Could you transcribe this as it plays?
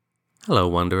Hello,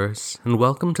 Wanderers, and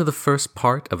welcome to the first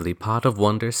part of the Pot of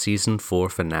Wonder Season 4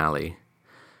 finale.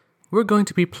 We're going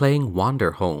to be playing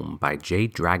Wander Home by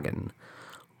Jade Dragon.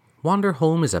 Wander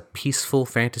Home is a peaceful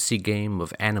fantasy game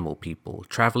of animal people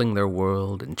traveling their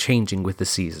world and changing with the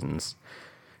seasons.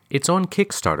 It's on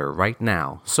Kickstarter right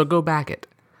now, so go back it.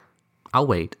 I'll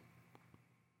wait.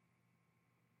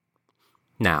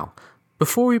 Now,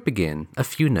 before we begin, a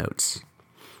few notes.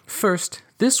 First,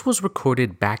 this was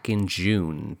recorded back in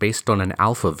June based on an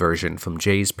alpha version from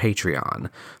Jay's Patreon,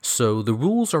 so the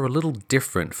rules are a little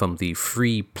different from the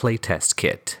free playtest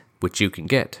kit, which you can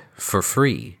get for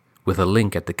free with a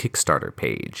link at the Kickstarter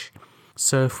page.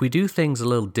 So if we do things a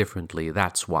little differently,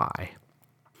 that's why.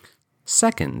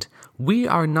 Second, we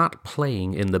are not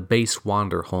playing in the base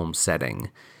Wander Home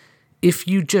setting. If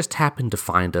you just happen to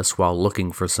find us while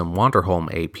looking for some Wander Home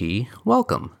AP,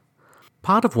 welcome.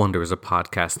 Pot of Wonder is a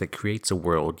podcast that creates a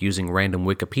world using random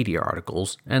Wikipedia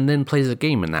articles and then plays a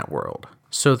game in that world.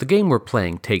 So the game we're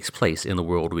playing takes place in the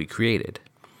world we created.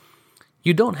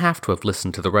 You don't have to have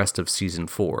listened to the rest of Season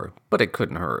 4, but it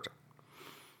couldn't hurt.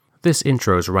 This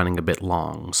intro is running a bit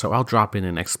long, so I'll drop in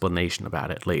an explanation about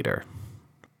it later.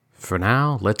 For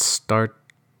now, let's start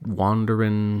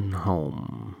wandering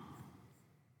home.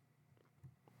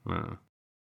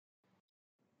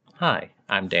 Hi,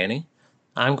 I'm Danny.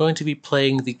 I'm going to be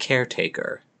playing the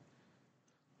Caretaker.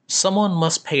 Someone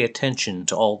must pay attention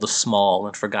to all the small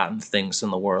and forgotten things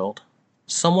in the world.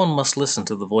 Someone must listen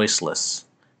to the voiceless.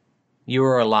 You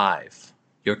are alive.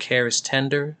 Your care is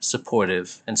tender,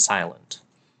 supportive, and silent.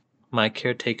 My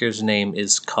caretaker's name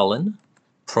is Cullen,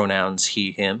 pronouns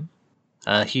he, him.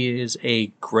 He is a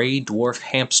gray dwarf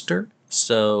hamster,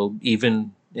 so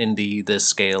even in the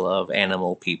scale of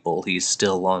animal people, he's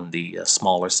still on the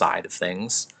smaller side of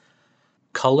things.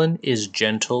 Cullen is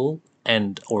gentle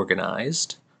and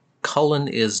organized. Cullen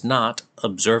is not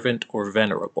observant or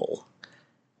venerable.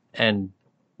 And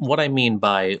what I mean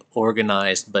by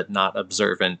organized but not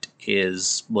observant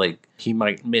is, like, he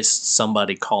might miss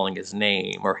somebody calling his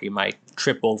name, or he might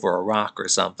trip over a rock or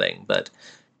something, but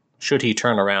should he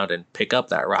turn around and pick up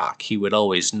that rock, he would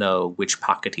always know which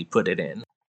pocket he put it in.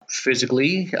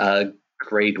 Physically,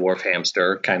 gray dwarf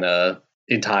hamster, kind of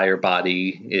entire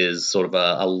body is sort of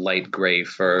a light gray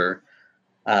fur.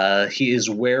 He is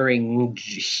wearing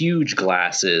huge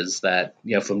glasses that,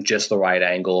 from just the right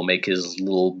angle, make his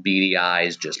little beady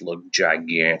eyes just look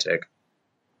gigantic.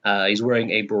 He's wearing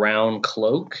a brown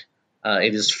cloak.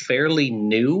 It is fairly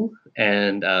new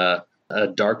and a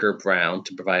darker brown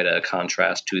to provide a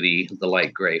contrast to the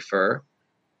light gray fur.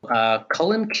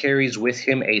 Cullen carries with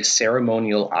him a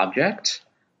ceremonial object.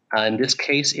 In this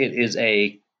case, it is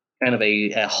a kind of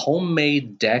a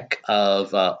homemade deck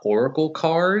of oracle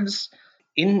cards.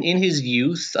 In his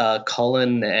youth,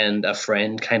 Cullen and a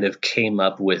friend kind of came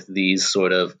up with these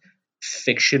sort of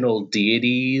fictional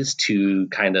deities to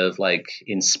kind of like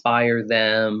inspire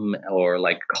them or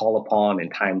like call upon in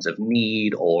times of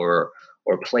need or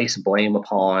place blame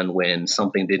upon when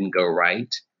something didn't go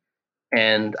right.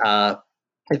 And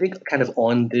I think kind of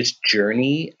on this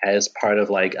journey as part of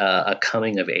like a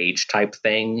coming of age type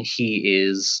thing, he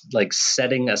is like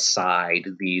setting aside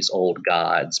these old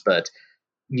gods, but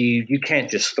you can't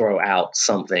just throw out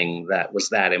something that was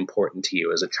that important to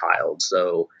you as a child.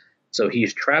 So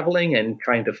he's traveling and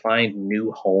trying to find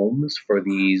new homes for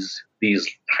these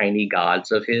tiny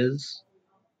gods of his.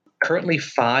 Currently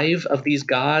 5 of these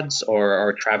gods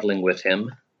are traveling with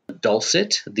him.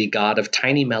 Dulcet, the god of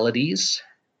tiny melodies.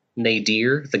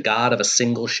 Nadir, the god of a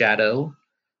single shadow.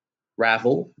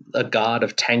 Ravel, a god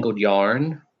of tangled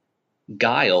yarn.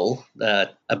 Guile,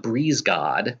 a breeze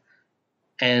god.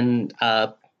 And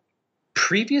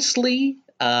previously,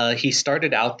 he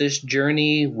started out this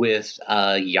journey with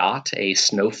Yacht, a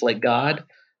snowflake god.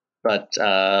 But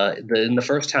in the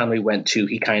first town we went to,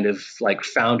 he kind of like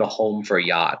found a home for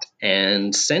Yacht.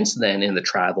 And since then, in the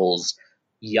travels,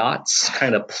 Yacht's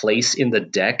kind of place in the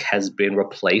deck has been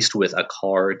replaced with a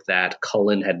card that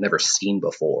Cullen had never seen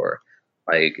before.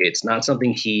 Like, it's not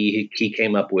something he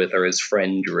came up with or his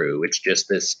friend drew. It's just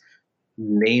this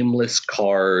nameless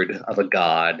card of a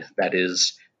god that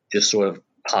is just sort of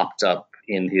popped up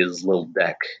in his little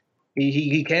deck.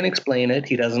 He can't explain it.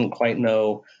 He doesn't quite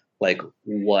know like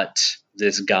what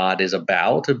this god is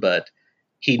about, but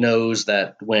he knows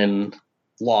that when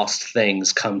lost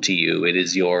things come to you, it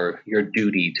is your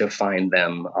duty to find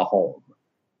them a home.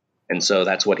 And so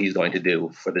that's what he's going to do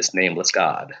for this nameless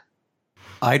god.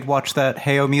 I'd watch that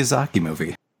Hayao Miyazaki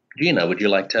movie. Gina, would you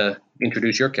like to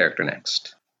introduce your character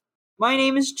next? My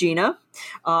name is Gina.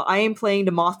 I am playing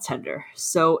the Moth Tender.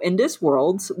 So in this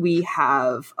world, we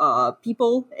have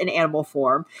people in animal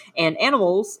form and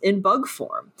animals in bug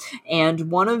form.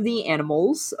 And one of the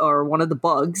animals, or one of the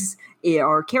bugs,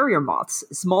 are carrier moths,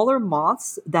 smaller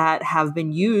moths that have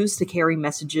been used to carry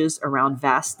messages around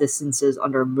vast distances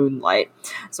under moonlight.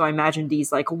 So I imagine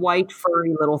these like white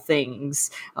furry little things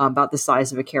about the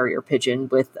size of a carrier pigeon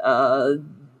with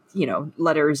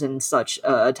letters and such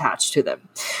attached to them.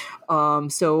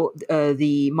 So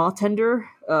the moth tender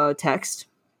text: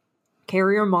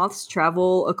 carrier moths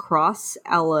travel across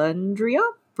Alandria,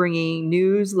 bringing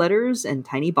news, letters, and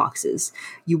tiny boxes.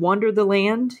 You wander the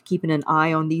land, keeping an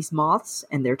eye on these moths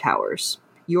and their towers.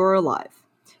 You are alive.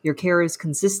 Your care is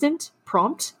consistent,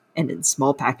 prompt, and in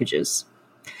small packages.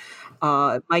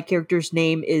 My character's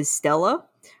name is Stella.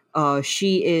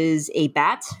 She is a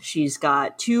bat. She's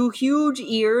got 2 huge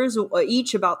ears,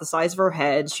 each about the size of her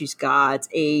head. She's got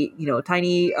a,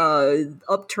 tiny,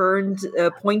 upturned,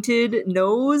 pointed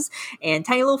nose and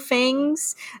tiny little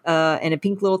fangs, and a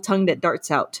pink little tongue that darts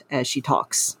out as she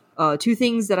talks. 2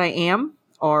 things that I am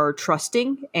are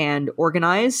trusting and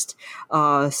organized.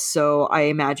 So I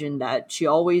imagine that she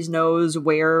always knows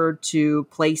where to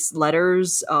place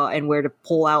letters and where to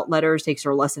pull out letters. Takes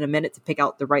her less than a minute to pick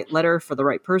out the right letter for the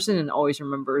right person, and always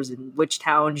remembers in which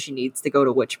town she needs to go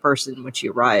to which person when she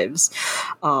arrives.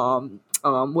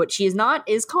 What she is not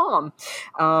is calm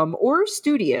or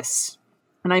studious.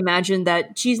 And I imagine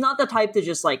that she's not the type to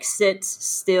just like sit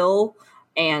still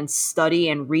and study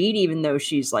and read, even though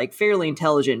she's like fairly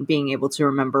intelligent, being able to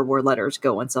remember where letters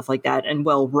go and stuff like that, and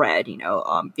well read,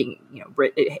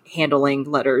 handling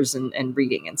letters and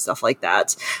reading and stuff like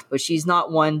that. But she's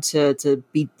not one to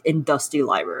be in dusty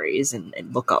libraries and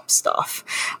look up stuff.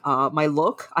 My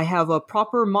look: I have a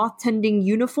proper moth tending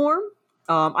uniform.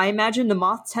 I imagine the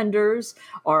moth tenders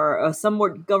are a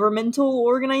somewhat governmental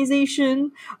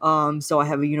organization. So I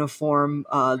have a uniform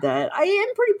that I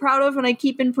am pretty proud of and I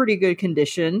keep in pretty good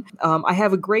condition. I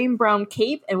have a gray and brown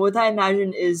cape, and what I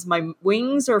imagine is my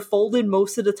wings are folded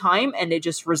most of the time, and it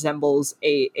just resembles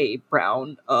a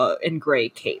brown and gray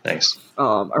cape. Nice.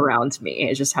 Around me.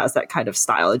 It just has that kind of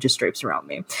style. It just drapes around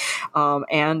me.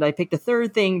 And I picked a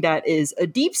third thing that is a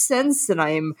deep sense that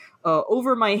I am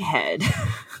over my head.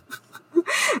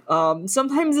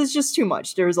 Sometimes it's just too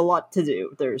much. There's a lot to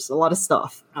do. There's a lot of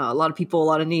stuff, a lot of people, a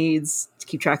lot of needs to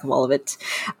keep track of all of it.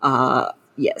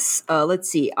 Yes. Let's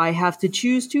see. I have to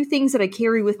choose 2 things that I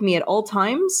carry with me at all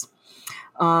times.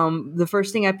 The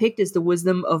first thing I picked is the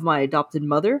wisdom of my adopted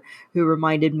mother, who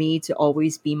reminded me to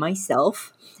always be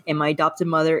myself. And my adopted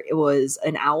mother was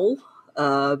an owl.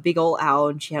 Big old owl,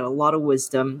 and she had a lot of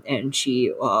wisdom, and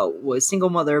she was single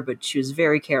mother, but she was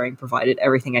very caring, provided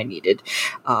everything I needed.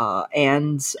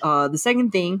 And the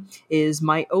second thing is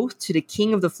my oath to the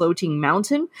king of the floating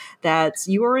mountain that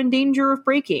you are in danger of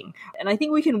breaking. And I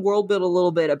think we can world build a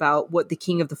little bit about what the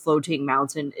king of the floating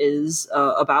mountain is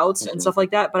about and stuff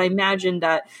like that, but I imagine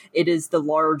that it is the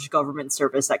large government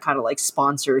service that kind of like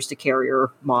sponsors the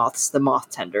carrier moths, the moth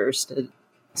tenders.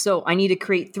 So I need to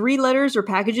create 3 letters or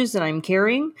packages that I'm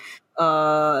carrying.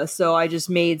 So I just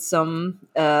made some.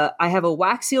 I have a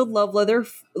wax sealed love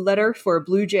letter for a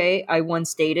blue jay I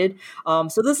once dated.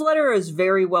 So this letter is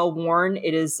very well worn.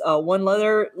 It is one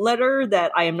letter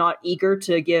that I am not eager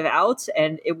to give out,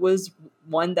 and it was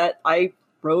one that I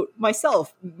wrote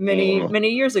myself many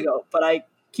years ago. But I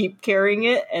keep carrying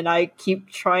it, and I keep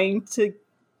trying to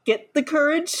get the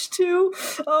courage to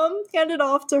hand it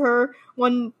off to her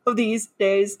one of these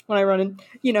days when I run in.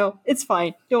 It's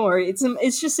fine. Don't worry.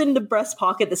 It's just in the breast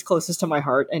pocket that's closest to my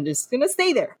heart and just gonna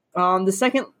stay there. The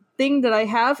second thing that I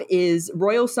have is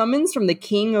royal summons from the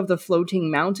king of the floating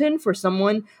mountain for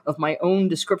someone of my own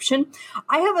description.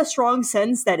 I have a strong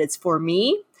sense that it's for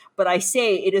me, but I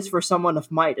say it is for someone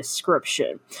of my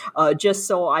description, just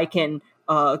so I can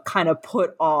kind of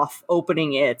put off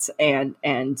opening it and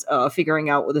figuring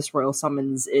out what this royal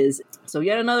summons is. So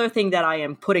yet another thing that I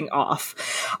am putting off.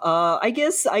 I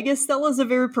guess Stella's a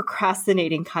very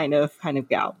procrastinating kind of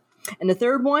gal. And the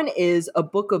third one is a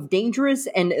book of dangerous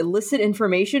and illicit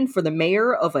information for the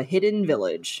mayor of a hidden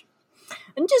village.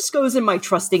 And just goes in my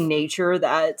trusting nature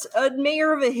that a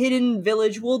mayor of a hidden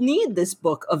village will need this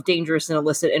book of dangerous and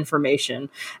illicit information,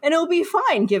 and it'll be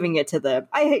fine giving it to them.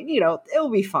 It'll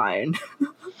be fine.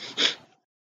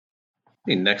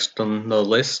 Next on the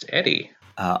list, Eddie.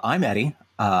 I'm Eddie.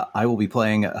 I will be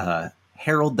playing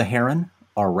Harold the Heron,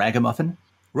 or Ragamuffin.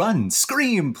 Run,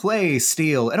 scream, play,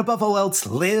 steal, and above all else,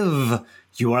 live.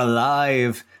 You are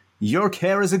alive. Your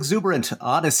care is exuberant,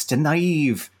 honest, and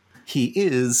naive. He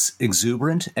is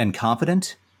exuberant and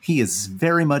confident. He is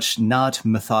very much not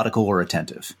methodical or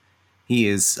attentive. He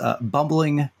is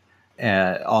bumbling,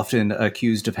 often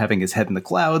accused of having his head in the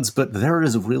clouds, but there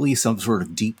is really some sort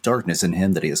of deep darkness in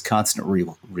him that he is constantly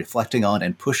reflecting on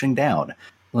and pushing down.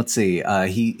 Let's see,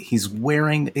 he's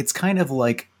wearing, it's kind of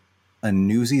like a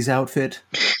Newsies outfit,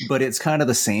 but it's kind of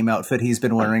the same outfit he's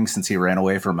been wearing since he ran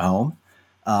away from home.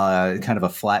 Kind of a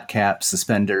flat cap,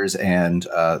 suspenders, and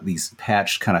these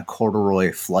patched kind of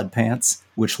corduroy flood pants,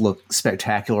 which look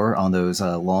spectacular on those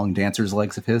long dancer's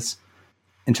legs of his.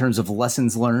 In terms of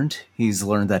lessons learned, he's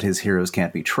learned that his heroes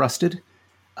can't be trusted,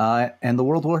 and the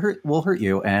world will hurt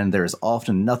you, and there's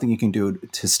often nothing you can do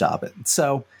to stop it.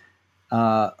 So,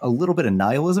 a little bit of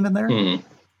nihilism in there,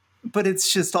 but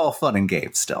it's just all fun and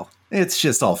games still. It's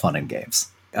just all fun and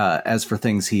games. As for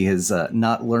things he has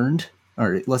not learned,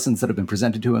 or lessons that have been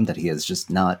presented to him that he has just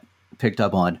not picked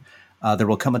up on, there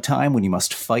will come a time when you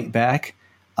must fight back.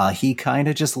 He kind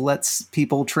of just lets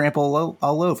people trample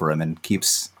all over him and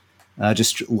keeps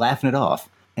just laughing it off.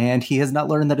 And he has not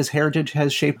learned that his heritage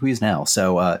has shaped who he is now.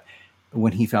 So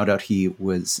when he found out he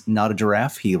was not a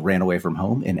giraffe, he ran away from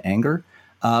home in anger.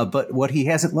 But what he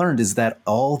hasn't learned is that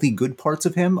all the good parts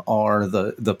of him are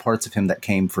the parts of him that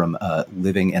came from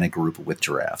living in a group with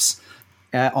giraffes.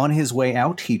 On his way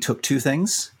out, he took two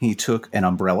things. He took an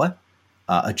umbrella,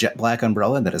 a jet black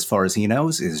umbrella that, as far as he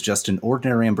knows, is just an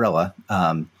ordinary umbrella.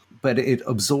 But it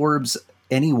absorbs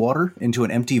any water into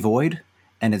an empty void,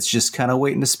 and it's just kind of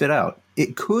waiting to spit out.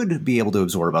 It could be able to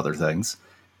absorb other things,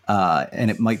 and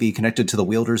it might be connected to the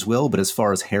wielder's will, but as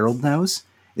far as Harold knows,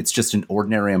 it's just an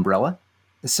ordinary umbrella.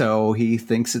 So he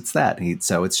thinks it's that.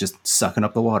 So it's just sucking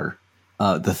up the water.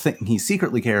 The thing he's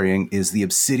secretly carrying is the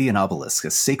Obsidian Obelisk, a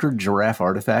sacred giraffe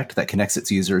artifact that connects its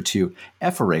user to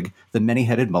Eferig, the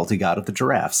many-headed multi-god of the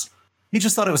giraffes. He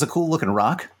just thought it was a cool-looking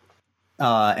rock,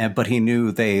 but he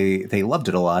knew they loved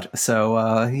it a lot,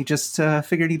 so he just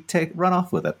figured he'd run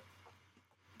off with it.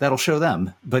 That'll show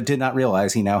them, but did not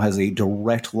realize he now has a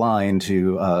direct line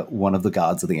to one of the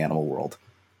gods of the animal world.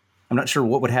 I'm not sure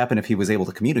what would happen if he was able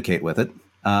to communicate with it,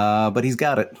 but he's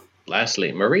got it.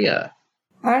 Lastly, Maria.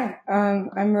 Hi,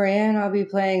 I'm Maria, and I'll be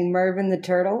playing Mervyn the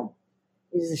Turtle.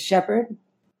 He's a shepherd.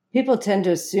 People tend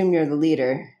to assume you're the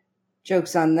leader.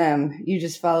 Joke's on them. You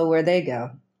just follow where they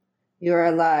go. You are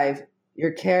alive.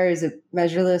 Your care is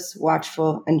measureless,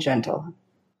 watchful, and gentle.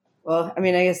 Well, I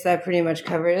guess that pretty much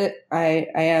covered it. I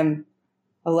am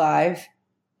alive.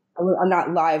 I'm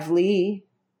not lively.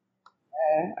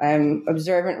 I'm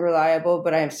observant, reliable,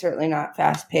 but I am certainly not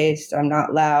fast-paced. I'm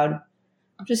not loud.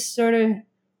 I'm just sort of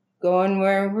going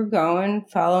where we're going,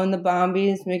 following the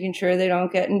bombies, making sure they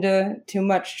don't get into too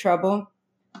much trouble.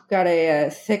 Got a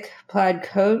thick plaid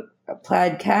coat, a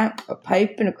plaid cap, a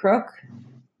pipe, and a crook.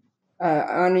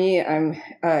 On me, I'm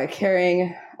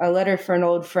carrying a letter for an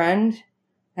old friend.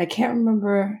 I can't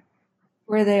remember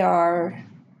where they are,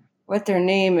 what their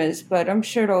name is, but I'm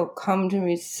sure it'll come to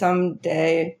me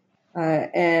someday.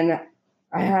 And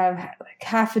I have like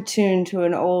half a tune to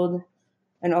an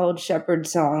old shepherd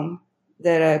song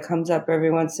that comes up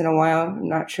every once in a while. I'm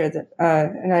not sure that,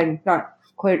 and I'm not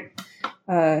quite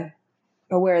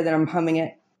aware that I'm humming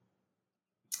it.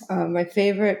 My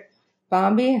favorite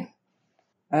Bombi,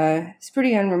 it's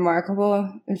pretty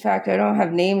unremarkable. In fact, I don't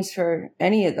have names for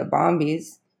any of the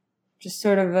Bombis, just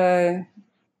sort of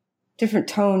different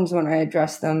tones when I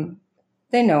address them.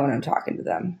 They know when I'm talking to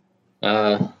them.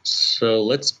 So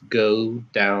let's go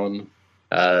down,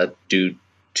 do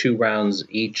 2 rounds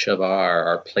each of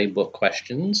our playbook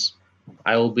questions.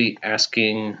 I will be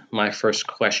asking my first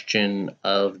question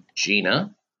of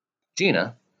Gina.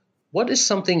 Gina, what is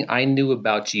something I knew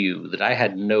about you that I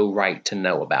had no right to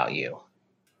know about you?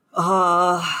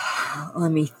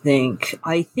 Let me think.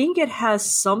 I think it has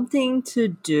something to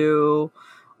do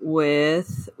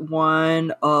with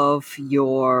one of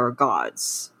your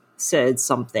gods said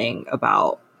something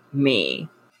about me.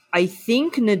 I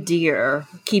think Nadir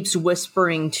keeps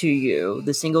whispering to you,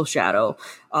 the single shadow,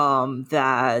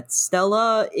 that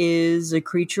Stella is a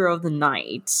creature of the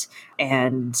night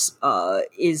and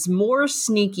is more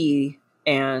sneaky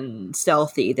and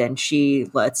stealthy than she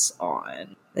lets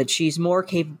on. That she's more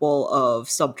capable of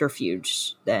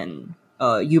subterfuge than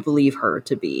you believe her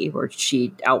to be, or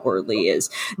she outwardly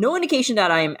is. No indication that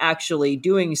I am actually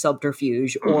doing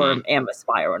subterfuge or am a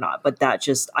spy or not, but that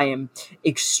just I am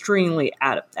extremely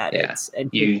adept at it.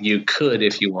 And you could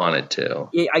if you wanted to.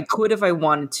 I could if I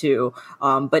wanted to,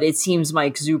 but it seems my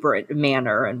exuberant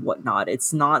manner and whatnot.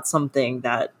 It's not something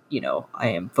that I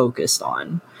am focused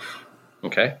on.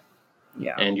 Okay.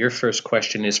 Yeah. And your first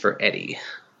question is for Eddie.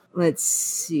 Let's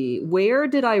see. Where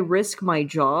did I risk my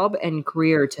job and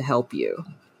career to help you?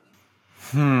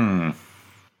 I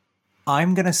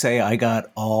I'm going to say I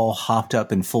got all hopped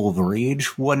up and full of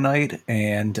rage one night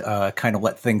and kind of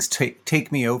let things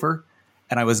take me over.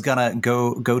 And I was going to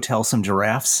go tell some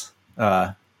giraffes,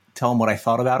 tell them what I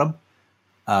thought about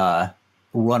them,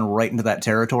 run right into that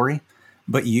territory.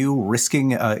 But you,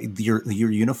 risking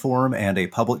your uniform and a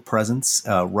public presence,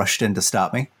 rushed in to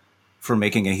stop me from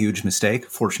making a huge mistake.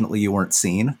 Fortunately, you weren't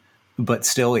seen. But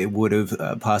still, it would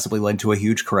have possibly led to a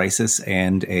huge crisis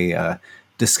and a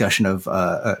discussion of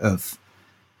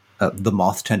the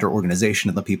Moth Tender organization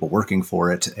and the people working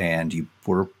for it, and you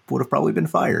would have probably been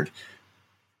fired.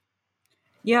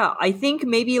 Yeah, I think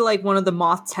maybe like one of the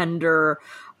Moth Tender,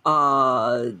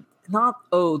 not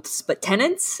oaths, but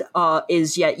tenets,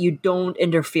 is yet you don't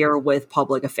interfere with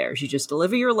public affairs. You just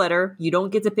deliver your letter. You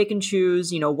don't get to pick and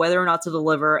choose, whether or not to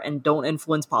deliver, and don't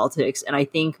influence politics. And I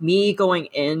think me going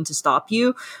in to stop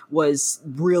you was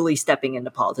really stepping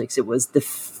into politics. It was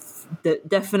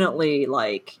definitely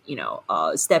like,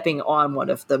 stepping on one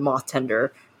of the Moth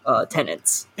Tender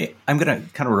tenants. I'm going to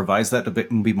kind of revise that a bit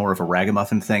and be more of a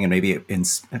ragamuffin thing. And maybe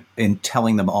in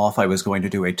telling them off, I was going to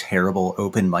do a terrible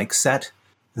open mic set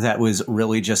that was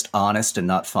really just honest and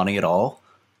not funny at all.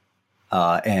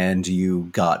 And you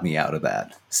got me out of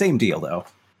that. Same deal, though.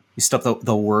 You stuck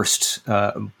the worst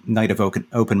night of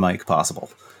open mic possible.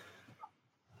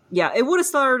 Yeah, it would have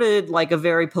started like a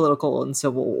very political and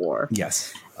civil war.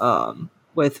 Yes.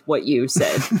 With what you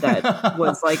said. That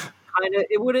was like kind of,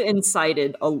 it would have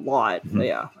incited a lot,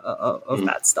 of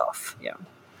that stuff. Yeah.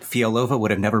 Fialova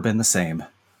would have never been the same.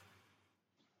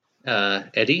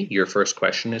 Eddie, your first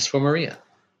question is for Maria.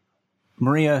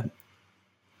 Maria,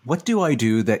 what do I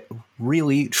do that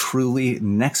really, truly,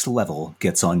 next level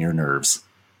gets on your nerves?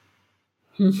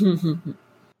 You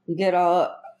get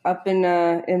all up in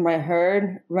my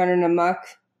herd, running amok,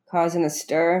 causing a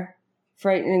stir,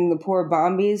 frightening the poor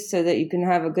bombies so that you can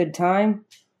have a good time.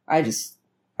 I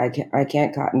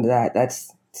can't cotton to that.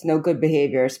 It's no good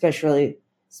behavior, especially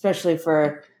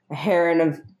for a heron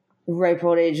of the ripe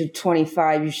old age of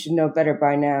 25. You should know better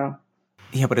by now.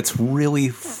 Yeah, but it's really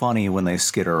funny when they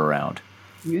skitter around.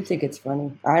 You think it's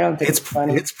funny? I don't think it's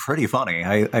funny. It's pretty funny.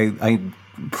 I'm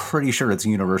pretty sure it's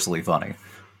universally funny.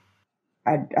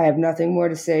 I have nothing more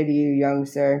to say to you, young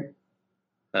sir.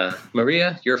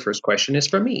 Maria, your first question is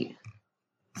for me.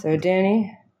 So,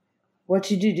 Danny, what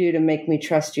did you do to make me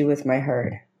trust you with my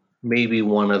herd? Maybe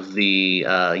one of the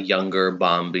younger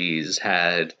Bombies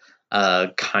had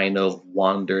kind of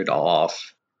wandered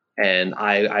off, and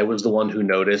I was the one who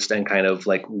noticed and kind of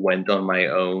like went on my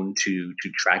own to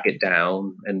track it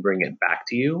down and bring it back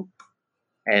to you.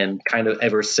 And kind of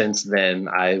ever since then,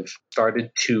 I've started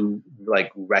to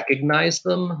like recognize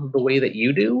them the way that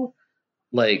you do.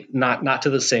 Like not to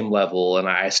the same level, and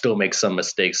I still make some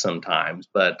mistakes sometimes,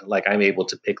 but like I'm able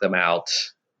to pick them out,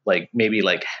 like maybe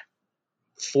like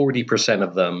 40%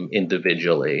 of them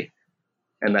individually,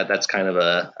 and that's kind of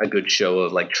a good show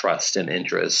of like trust and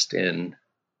interest in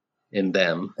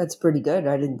them. That's pretty good.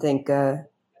 I didn't think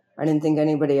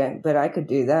anybody but I could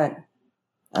do that.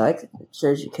 I like it. It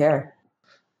shows you care.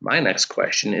 My next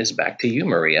question is back to you,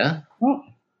 Maria. Oh.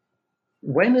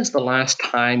 When is the last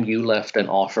time you left an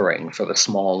offering for the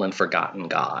small and forgotten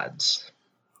gods?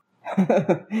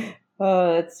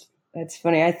 Oh, that's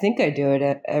funny. I think I do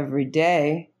it every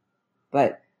day,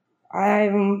 but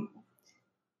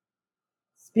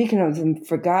speaking of the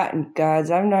forgotten gods,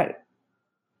 I'm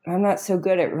not so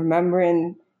good at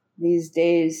remembering these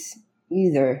days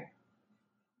either.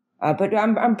 But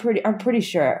I'm pretty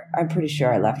sure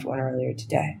I left one earlier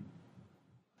today.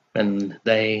 And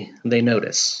they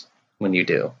notice when you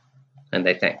do, and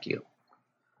they thank you.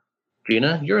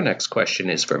 Gina, your next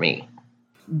question is for me.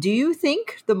 Do you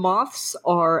think the moths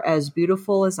are as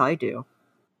beautiful as I do?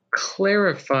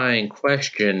 Clarifying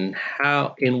question,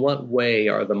 in what way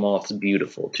are the moths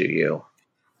beautiful to you?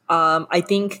 I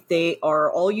think they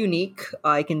are all unique.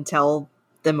 I can tell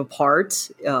them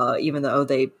apart, even though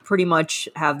they pretty much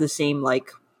have the same like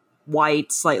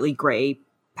white, slightly gray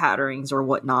patterns or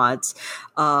whatnot.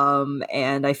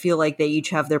 And I feel like they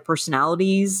each have their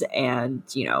personalities and,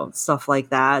 stuff like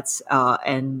that.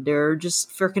 And they're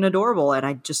just freaking adorable. And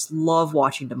I just love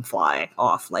watching them fly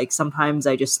off. Like sometimes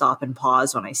I just stop and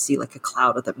pause when I see like a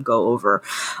cloud of them go over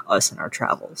us in our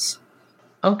travels.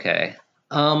 Okay.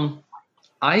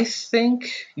 I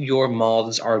think your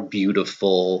moths are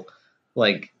beautiful,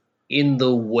 like in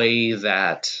the way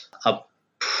that a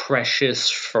precious,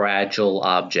 fragile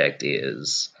object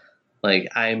is. Like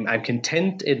I'm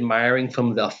content admiring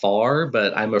from afar,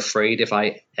 but I'm afraid if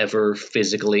I ever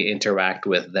physically interact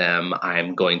with them,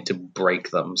 I'm going to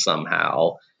break them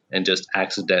somehow and just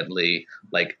accidentally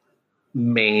like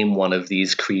maim one of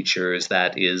these creatures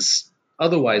that is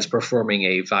otherwise performing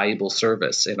a valuable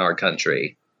service in our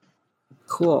country.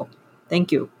 Cool.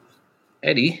 Thank you.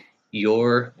 Eddie,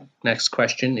 your next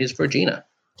question is for Gina.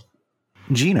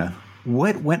 Gina,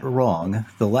 what went wrong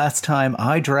the last time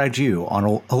I dragged you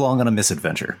along on a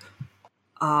misadventure?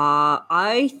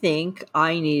 I think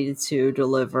I needed to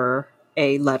deliver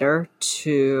a letter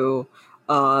to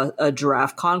a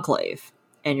giraffe conclave.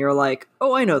 And you're like,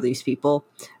 oh, I know these people.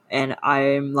 And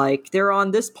I'm like, they're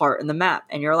on this part in the map.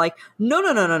 And you're like,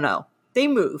 no. They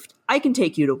moved. I can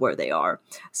take you to where they are.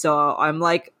 So I'm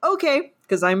like, okay,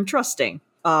 because I'm trusting.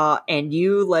 And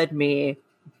you led me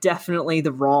definitely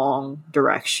the wrong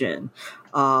direction.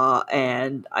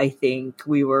 And I think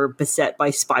we were beset by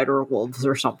spider wolves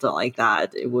or something like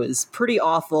that. It was pretty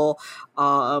awful.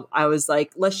 I was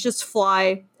like, let's just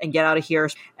fly and get out of here.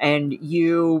 And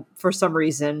you, for some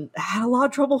reason, had a lot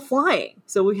of trouble flying.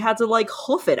 So we had to like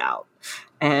hoof it out.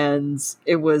 And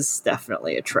it was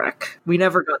definitely a trek. We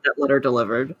never got that letter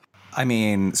delivered. I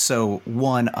mean, so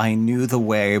one, I knew the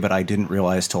way, but I didn't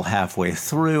realize till halfway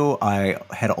through. I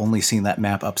had only seen that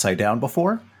map upside down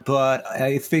before, but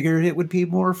I figured it would be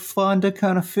more fun to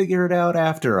kind of figure it out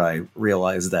after I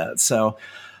realized that. So,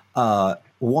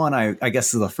 one, I guess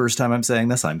this is the first time I'm saying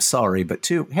this. I'm sorry, but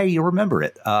two, hey, you remember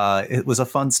it. It was a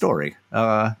fun story.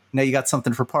 Now you got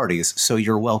something for parties, so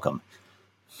you're welcome.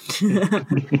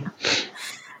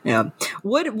 Yeah.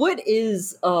 What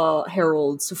is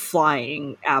Harold's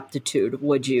flying aptitude,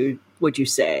 would you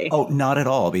say? Oh, not at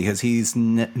all, because he's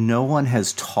no one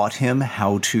has taught him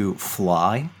how to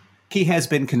fly. He has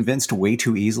been convinced way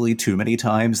too easily too many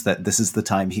times that this is the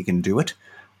time he can do it,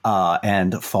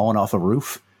 and fallen off a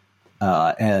roof,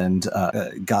 and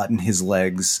gotten his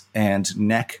legs and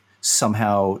neck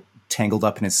somehow tangled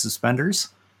up in his suspenders.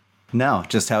 No,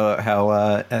 just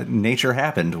how nature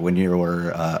happened when you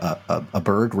were a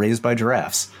bird raised by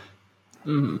giraffes.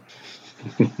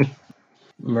 Mm-hmm.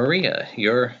 Maria,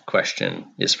 your question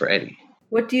is for Eddie.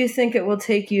 What do you think it will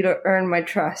take you to earn my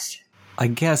trust? I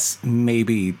guess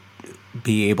maybe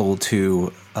be able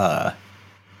to, I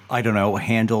don't know,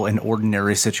 handle an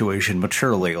ordinary situation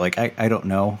maturely. Like, I don't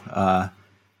know,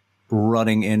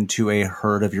 running into a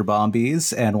herd of your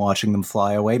bombies and watching them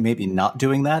fly away, maybe not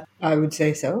doing that. I would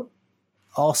say so.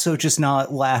 Also, just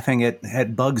not laughing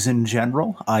at bugs in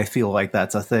general. I feel like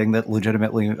that's a thing that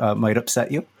legitimately might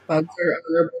upset you. Bugs are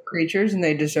honorable creatures, and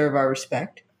they deserve our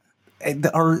respect. You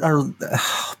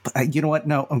know what?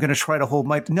 No, I'm going to try to hold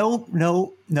my...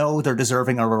 No, they're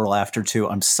deserving our laughter, too.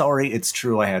 I'm sorry, it's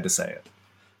true, I had to say it.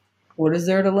 What is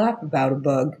there to laugh about, a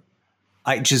bug?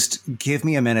 Just give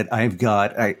me a minute.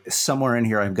 Somewhere in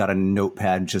here, I've got a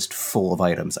notepad just full of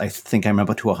items. I think I'm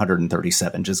up to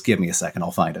 137. Just give me a second,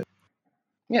 I'll find it.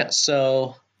 Yeah,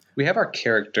 so we have our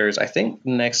characters. I think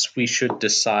next we should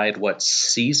decide what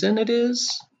season it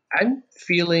is. I'm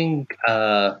feeling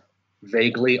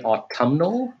vaguely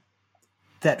autumnal.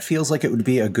 That feels like it would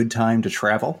be a good time to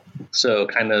travel. So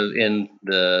kind of in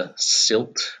the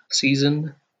silt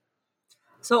season.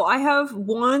 So I have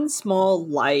one small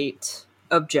light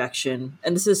objection,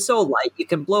 and this is so light you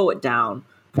can blow it down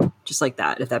just like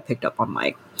that, if that picked up on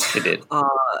mic. It did.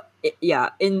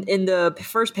 In the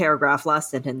first paragraph, last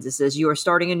sentence, it says, you are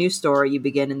starting a new story. You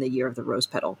begin in the year of the rose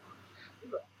petal.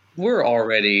 We're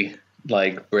already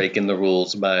like breaking the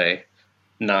rules by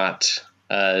not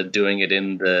doing it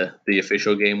in the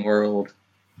official game world.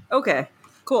 Okay,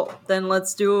 cool. Then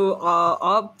let's do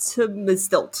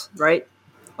Optimistilt, right?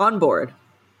 On board.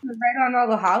 Right on all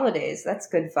the holidays. That's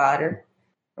good fodder.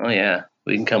 Oh yeah,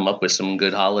 we can come up with some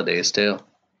good holidays too.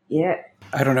 Yeah.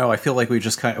 I don't know. I feel like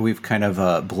we've kind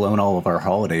of blown all of our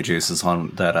holiday juices on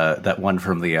that one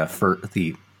from the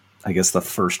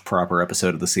first proper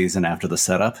episode of the season after the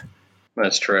setup.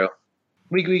 That's true.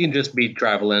 We can just be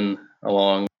traveling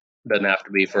along. Doesn't have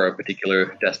to be for a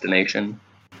particular destination.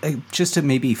 Just to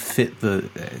maybe fit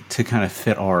our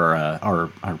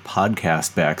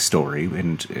podcast backstory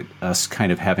and us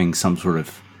kind of having some sort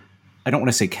of, I don't want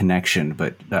to say connection,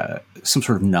 but some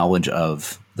sort of knowledge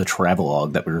of the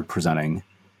travelogue that we were presenting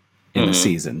in the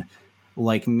season.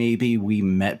 Like maybe we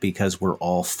met because we're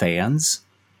all fans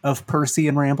of Percy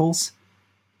and Rambles.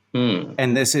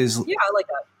 And this is... Yeah, I like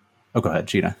that. Oh, go ahead,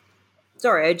 Gina.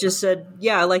 Sorry, I just said,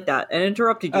 yeah, I like that, and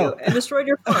interrupted you and destroyed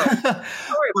your flow.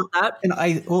 Sorry about that. And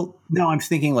I'm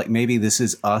thinking like maybe this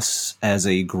is us as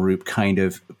a group kind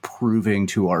of proving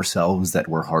to ourselves that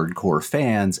we're hardcore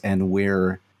fans, and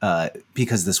we're,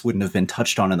 because this wouldn't have been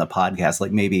touched on in the podcast,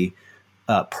 like maybe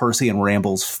Percy and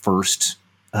Ramble's first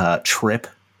trip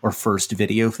or first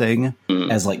video thing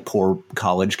as like poor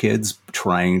college kids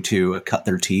trying to cut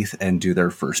their teeth and do their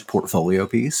first portfolio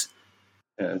piece.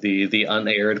 The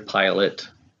unaired pilot.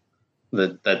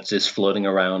 that's just floating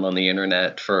around on the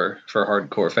internet for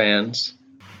hardcore fans.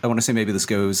 I want to say maybe this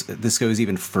goes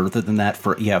even further than that.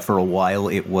 For a while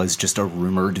it was just a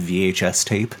rumored VHS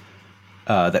tape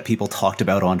that people talked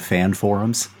about on fan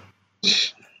forums.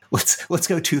 Let's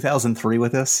go 2003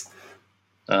 with this.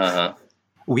 Uh-huh.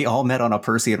 We all met on a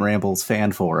Percy and Rambles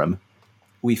fan forum.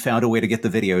 We found a way to get the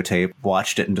videotape,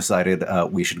 watched it, and decided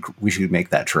we should make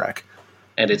that trek.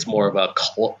 And it's more of a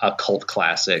cult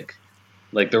classic.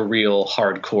 Like the real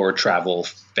hardcore travel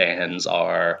fans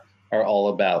are all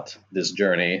about this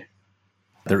journey.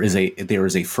 There is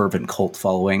a fervent cult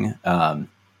following.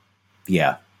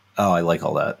 Yeah. Oh, I like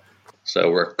all that.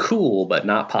 So we're cool, but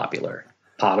not popular.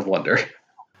 Pot of Wonder.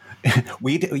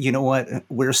 You know what?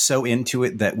 We're so into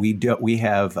it that we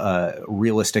have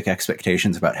realistic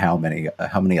expectations about how many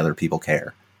other people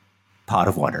care. Pot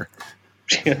of Wonder.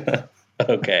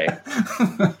 Okay.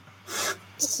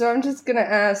 So I'm just gonna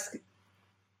ask.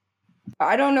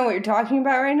 I don't know what you're talking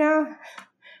about right now.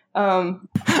 That's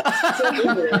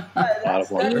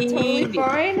totally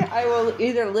fine. I will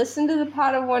either listen to the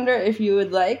Pot of Wonder if you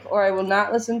would like, or I will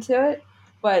not listen to it.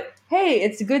 But hey,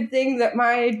 it's a good thing that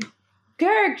my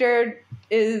character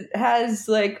has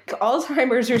like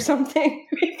Alzheimer's or something,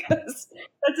 because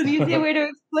that's an easy way to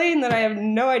explain that I have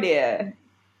no idea.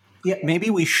 Yeah, maybe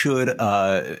we should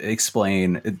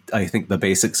explain, I think, the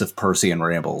basics of Percy and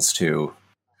Rambles to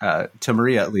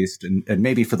Maria at least, and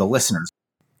maybe for the listeners.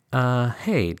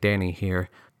 Hey, Danny here.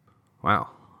 Wow,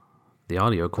 the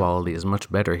audio quality is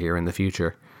much better here in the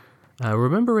future.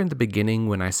 Remember in the beginning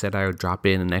when I said I would drop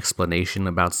in an explanation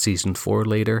about Season 4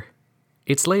 later?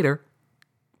 It's later.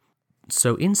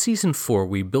 So in Season 4,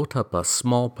 we built up a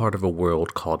small part of a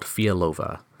world called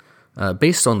Fialova.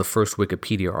 Based on the first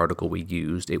Wikipedia article we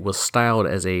used, it was styled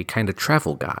as a kind of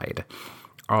travel guide.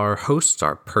 Our hosts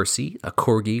are Percy, a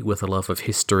corgi with a love of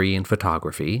history and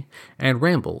photography, and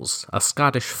Rambles, a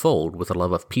Scottish fold with a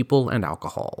love of people and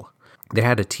alcohol. They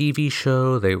had a TV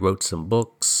show, they wrote some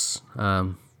books.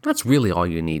 That's really all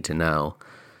you need to know.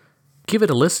 Give it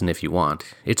a listen if you want.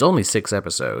 It's only 6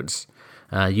 episodes.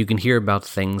 You can hear about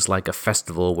things like a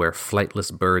festival where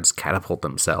flightless birds catapult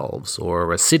themselves,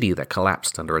 or a city that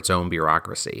collapsed under its own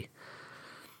bureaucracy.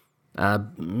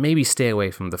 Maybe stay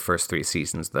away from the first 3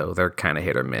 seasons, though. They're kind of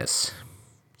hit or miss.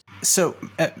 So,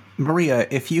 Maria,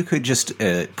 if you could just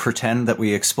pretend that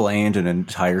we explained an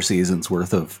entire season's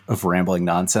worth of rambling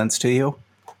nonsense to you,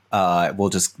 we'll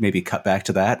just maybe cut back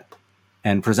to that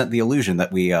and present the illusion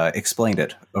that we explained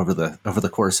it over the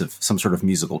course of some sort of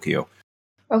musical cue.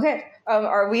 Okay.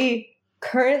 Are we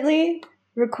currently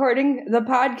recording the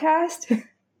podcast?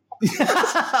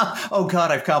 Oh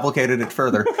God, I've complicated it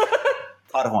further.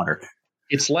 Pot of Wonder.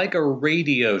 It's like a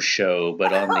radio show,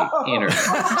 but on the internet.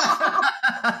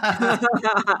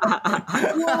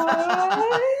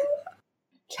 What?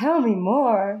 Tell me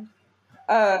more.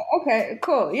 Okay,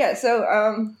 cool. Yeah,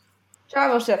 so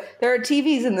travel show. There are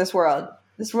TVs in this world.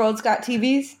 This world's got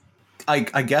TVs? I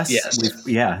guess. Yes.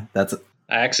 That's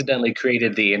I accidentally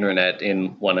created the internet in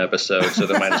one episode, so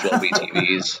there might as well be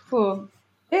TVs. Cool.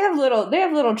 They have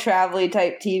little travel-y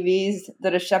type TVs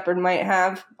that a shepherd might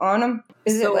have on them.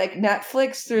 Is it like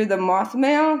Netflix through the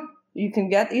Mothmail? You can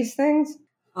get these things?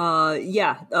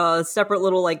 Separate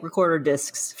little like recorder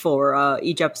discs for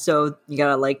each episode. You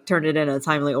gotta like turn it in a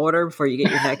timely order before you get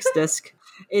your next disc.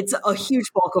 It's a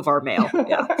huge bulk of our mail.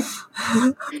 Yeah.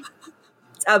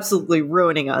 It's absolutely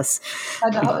ruining us.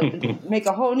 Had to make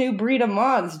a whole new breed of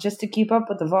moths just to keep up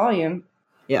with the volume.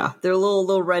 Yeah, they're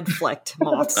little red flecked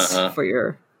moths for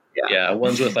your... Yeah,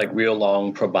 ones with like real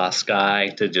long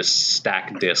proboscis to just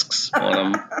stack discs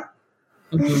on them.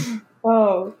 Mm-hmm.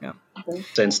 Oh. Yeah.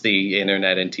 Since the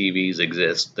internet and TVs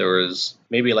exist, there was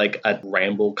maybe like a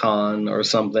RambleCon or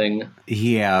something.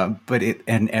 Yeah, but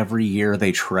every year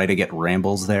they try to get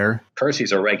Rambles there.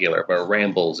 Percy's a regular, but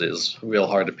Rambles is real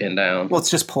hard to pin down. Well, it's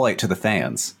just polite to the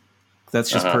fans. That's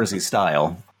just Percy's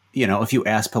style. You know, if you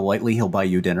ask politely, he'll buy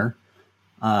you dinner.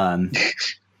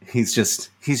 He's just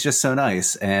so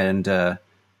nice, and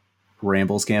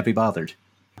Rambles can't be bothered.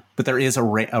 But there is a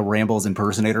Rambles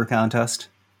impersonator contest.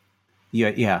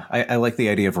 Yeah, I like the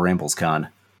idea of Rambles Con.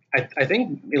 I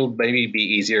think it'll maybe be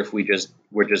easier if we're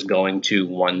just going to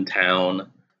one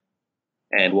town,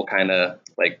 and we'll kind of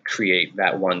like create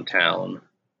that one town,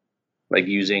 like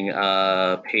using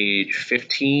page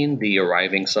 15, the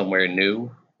arriving somewhere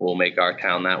new. We'll make our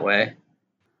town that way.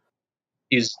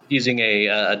 Using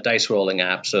a dice rolling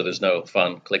app, so there's no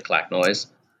fun click clack noise.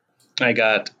 I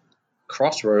got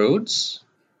Crossroads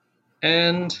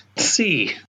and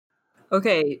C.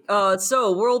 Okay,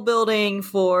 so world building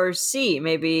for C.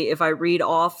 Maybe if I read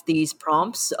off these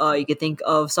prompts, you could think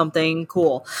of something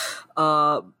cool.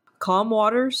 Calm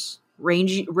waters,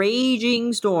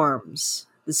 raging storms,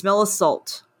 the smell of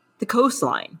salt, the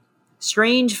coastline,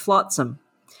 strange flotsam,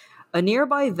 a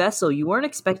nearby vessel you weren't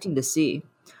expecting to see,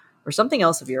 or something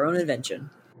else of your own invention.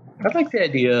 I like the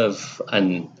idea of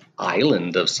an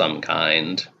island of some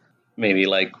kind. Maybe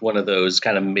like one of those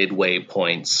kind of midway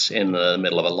points in the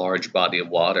middle of a large body of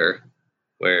water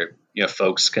where,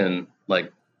 folks can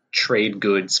like trade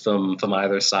goods from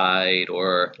either side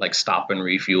or like stop and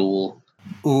refuel.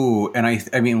 Ooh, and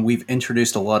I mean, we've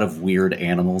introduced a lot of weird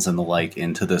animals and the like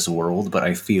into this world, but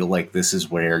I feel like this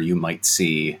is where you might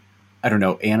see, I don't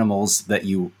know, animals that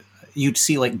you'd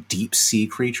see like deep sea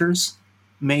creatures,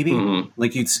 maybe. Mhm.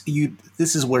 Like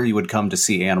this is where you would come to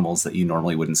see animals that you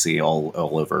normally wouldn't see all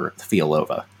over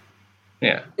Fialova.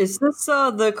 Yeah. Is this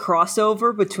the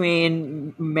crossover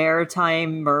between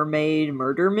Maritime Mermaid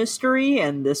Murder Mystery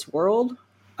and this world?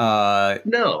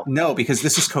 No. No, because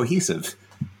this is cohesive.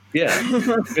 Yeah. I'm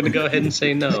going to go ahead and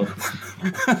say no.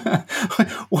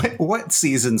 What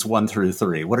seasons 1 through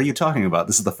 3? What are you talking about?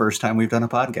 This is the first time we've done a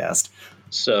podcast.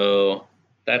 So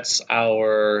that's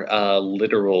our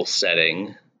literal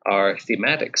setting. Our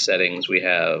thematic settings, we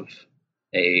have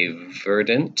a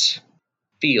verdant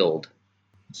field.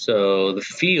 So the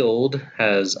field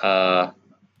has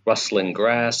rustling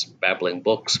grass, babbling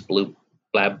brooks,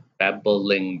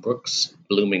 babbling brooks,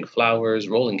 blooming flowers,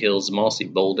 rolling hills, mossy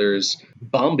boulders,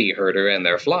 Bombi herder and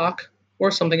their flock,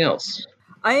 or something else.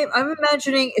 I'm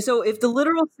imagining, so if the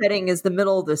literal setting is the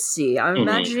middle of the sea, I'm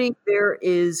imagining there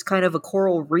is kind of a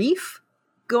coral reef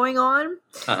going on,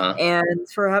 and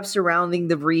perhaps surrounding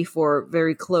the reef or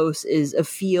very close is a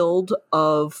field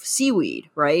of seaweed,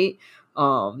 right?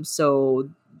 So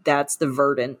that's the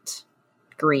verdant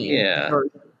green. Yeah.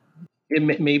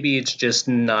 Maybe it's just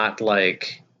not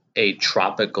like a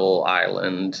tropical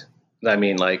island. I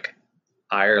mean, like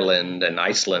Ireland and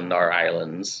Iceland are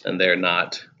islands, and they're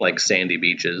not like sandy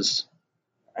beaches.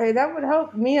 Hey, that would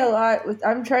help me a lot.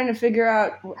 I'm trying to figure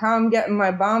out how I'm getting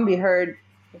my Bombi herd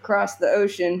across the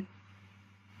ocean,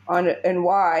 and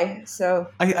why. So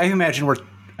I imagine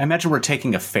we're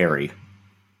taking a ferry.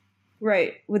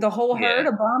 Right, with a whole herd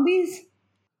of Bombis.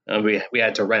 We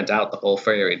had to rent out the whole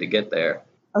ferry to get there.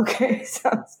 Okay,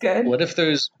 sounds good. What if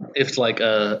it's like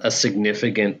a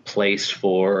significant place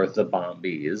for the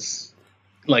Bombis?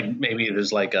 Like maybe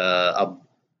there's like a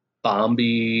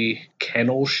Bombi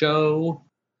kennel show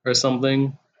or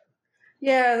something.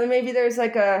 Yeah, maybe there's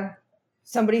like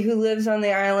somebody who lives on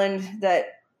the island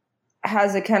that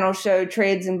has a kennel show,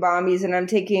 trades in Bombis, and I'm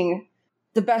taking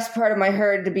the best part of my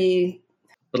herd to be,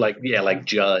 But like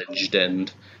judged and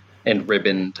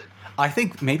ribboned. I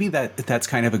think maybe that's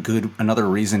kind of another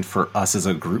reason for us as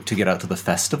a group to get out to the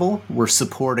festival. We're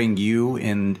supporting you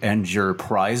and your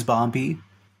prize Bombi.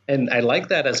 And I like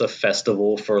that as a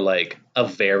festival for like a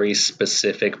very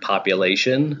specific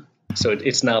population. So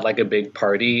it's not like a big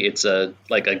party. It's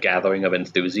like a gathering of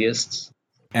enthusiasts.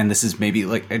 And this is maybe,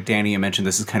 like Danny, you mentioned,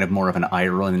 this is kind of more of an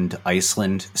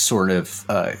Iceland sort of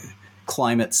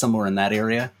climate somewhere in that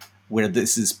area, where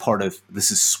this is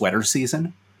sweater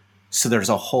season. So there's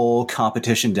a whole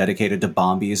competition dedicated to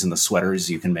Bombis and the sweaters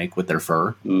you can make with their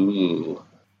fur. Ooh.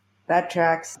 that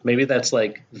tracks. Maybe that's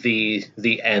like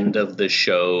the end of the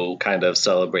show kind of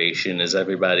celebration is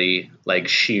everybody like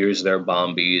shears their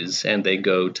Bombis and they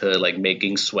go to like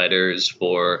making sweaters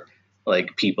for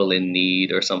like people in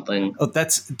need or something. Oh,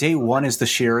 that's day one is the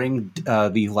shearing.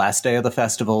 The last day of the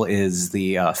festival is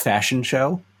the fashion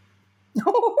show.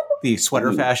 The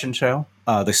sweater fashion show.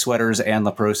 The sweaters and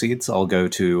the proceeds all go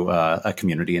to a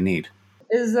community in need.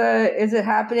 Is it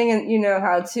happening? And you know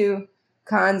how two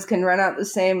cons can run out the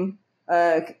same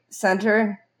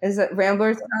center? Is it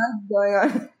Ramblers Con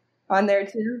going on there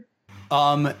too?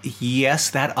 Yes,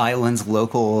 that island's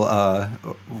local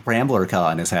Rambler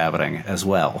Con is happening as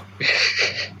well.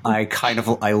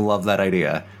 I love that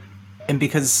idea, and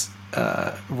because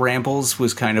Rambles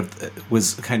was kind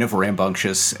of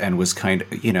rambunctious and was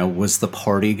was the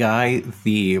party guy.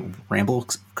 The Ramble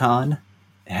Con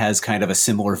has kind of a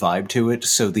similar vibe to it,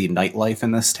 so the nightlife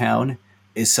in this town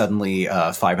is suddenly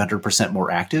 500%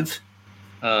 more active.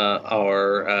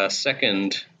 Our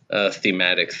second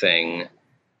thematic thing,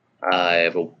 I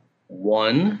have a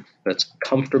 1 that's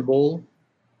comfortable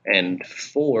and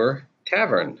 4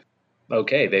 tavern.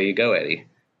 Okay, there you go, Eddie.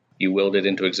 You willed it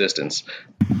into existence.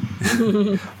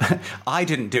 I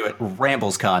didn't do it.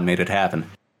 RamblesCon made it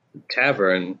happen.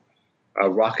 Tavern, a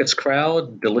rockets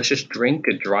crowd, delicious drink,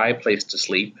 a dry place to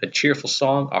sleep, a cheerful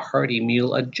song, a hearty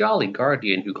meal, a jolly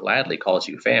guardian who gladly calls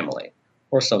you family.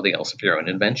 or something else of your own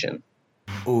invention.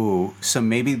 Ooh, so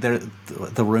maybe the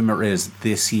rumor is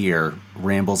this year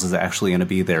Rambles is actually going to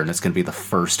be there, and it's going to be the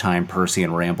first time Percy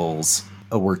and Rambles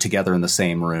were together in the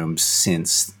same room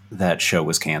since that show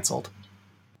was canceled.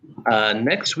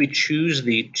 Next, we choose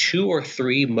the 2 or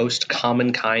 3 most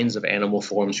common kinds of animal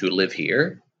forms who live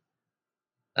here.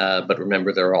 But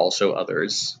remember, there are also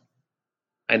others.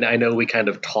 And I know we kind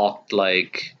of talked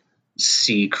like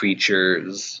sea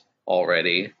creatures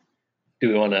already. Do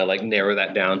we want to like narrow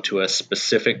that down to a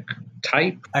specific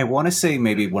type? I want to say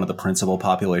maybe one of the principal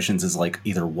populations is like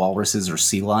either walruses or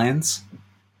sea lions.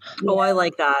 Oh, I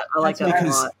like that. I like that a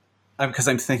lot. Because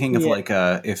I'm thinking of like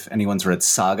if anyone's read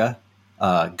Saga,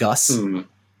 Gus.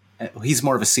 He's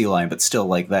more of a sea lion, but still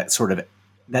like that sort of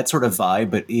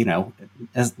vibe. But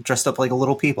as dressed up like a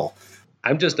little people.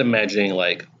 I'm just imagining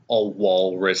like a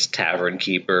walrus tavern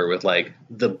keeper with like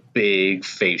the big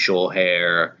facial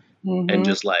hair. And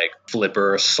just like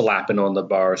Flipper slapping on the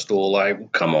bar stool,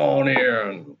 like, come on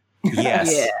here.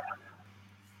 Yes. Yeah.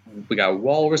 We got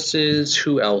walruses.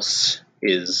 Who else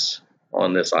is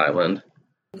on this island?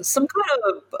 Some kind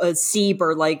of a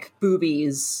seabird like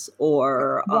boobies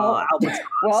or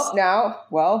albatross.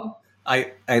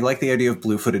 I like the idea of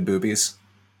blue-footed boobies.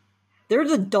 They're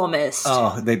the dumbest.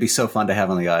 Oh, they'd be so fun to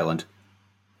have on the island.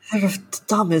 They're the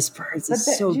dumbest birds.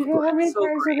 It's so do you know how many so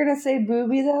times great. we're going to say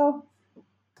booby, though?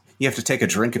 You have to take a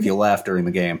drink if you laugh during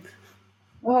the game.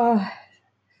 Oh.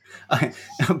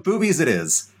 Boobies it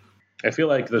is. I feel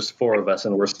like there's 4 of us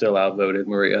and we're still outvoted,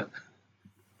 Maria.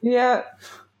 Yeah,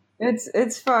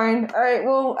 it's fine. All right,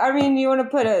 well, I mean, you want to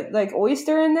put a, like,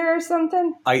 oyster in there or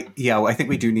something? I think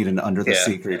we do need an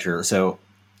under-the-sea creature, so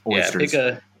oysters.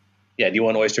 Do you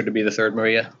want oyster to be the 3rd,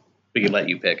 Maria? We can let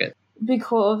you pick it. It'd be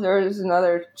cool if there was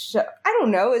another I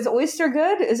don't know, is oyster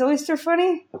good? Is oyster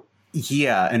funny?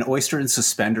 Yeah, an oyster in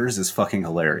suspenders is fucking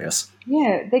hilarious.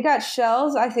 Yeah, they got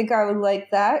shells. I think I would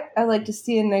like that. I like to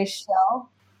see a nice shell.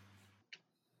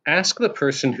 Ask the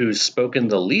person who's spoken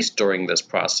the least during this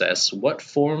process what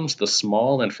forms the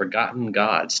small and forgotten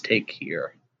gods take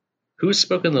here. Who's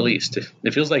spoken the least?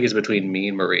 It feels like it's between me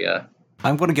and Maria.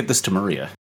 I'm going to give this to Maria.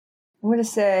 I'm going to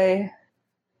say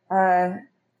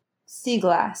sea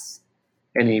glass.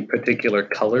 Any particular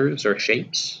colors or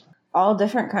shapes? All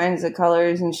different kinds of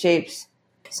colors and shapes.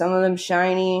 Some of them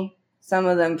shiny, some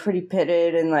of them pretty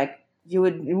pitted, and like you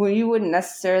wouldn't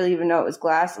necessarily even know it was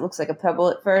glass. It looks like a pebble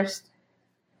at first.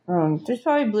 There's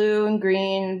probably blue and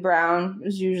green and brown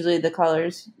is usually the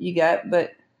colors you get,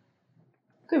 but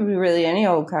could be really any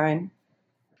old kind.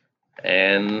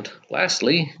 And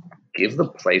lastly, give the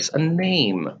place a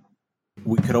name.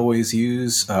 We could always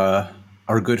use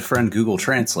our good friend Google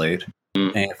Translate.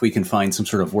 And if we can find some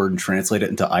sort of word and translate it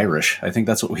into Irish, I think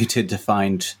that's what we did to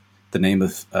find the name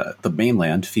of the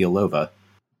mainland, Fialova.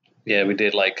 Yeah, we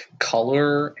did like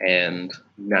color and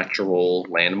natural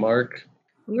landmark.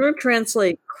 I'm going to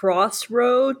translate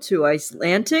crossroad to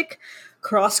Icelandic,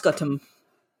 Crossgutum.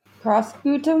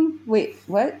 Crossgutum? Wait,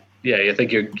 what? Yeah, I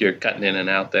think you're cutting in and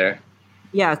out there.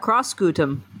 Yeah,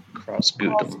 Crossgutum.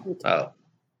 Crossgutum.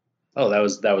 Oh, that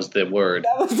was the word.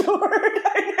 That was the word.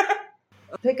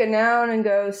 Pick a noun and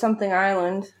go something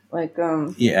island, like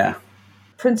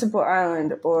Principal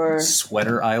Island or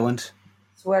Sweater Island.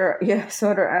 Sweater Island.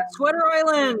 Sweater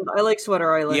Island. I like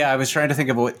Sweater Island. Yeah, I was trying to think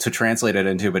of what to translate it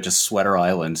into, but just Sweater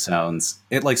Island sounds.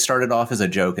 It like started off as a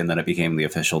joke and then it became the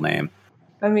official name.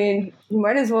 I mean, you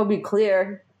might as well be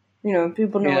clear.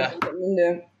 People know what they're getting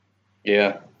into.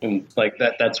 Yeah, and like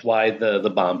that's why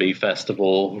the Bombay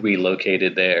Festival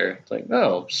relocated there. It's like,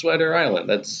 oh, Sweater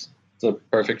Island. It's a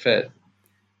perfect fit.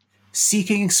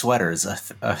 Seeking Sweaters, a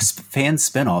fan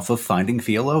spinoff of Finding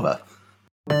Fialova.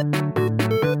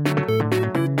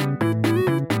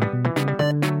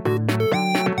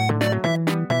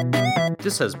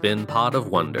 This has been Pod of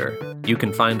Wonder. You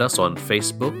can find us on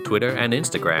Facebook, Twitter, and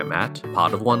Instagram at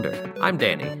Pod of Wonder. I'm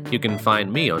Danny. You can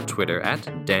find me on Twitter at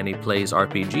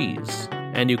DannyPlaysRPGs.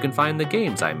 And you can find the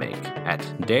games I make at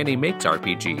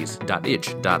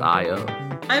DannyMakesRPGs.itch.io.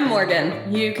 I'm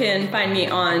Morgan. You can find me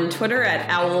on Twitter at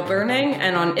OwlBurning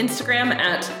and on Instagram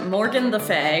at Morgan the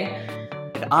Fae.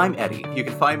 And I'm Eddie. You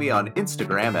can find me on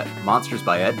Instagram at Monsters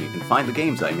by Ed. You can find the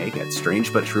games I make at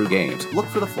Strange But True Games. Look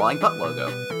for the Flying Butt logo.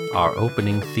 Our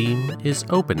opening theme is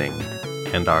Opening,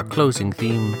 and our closing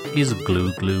theme is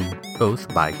Glue Glue, both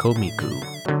by Komiku.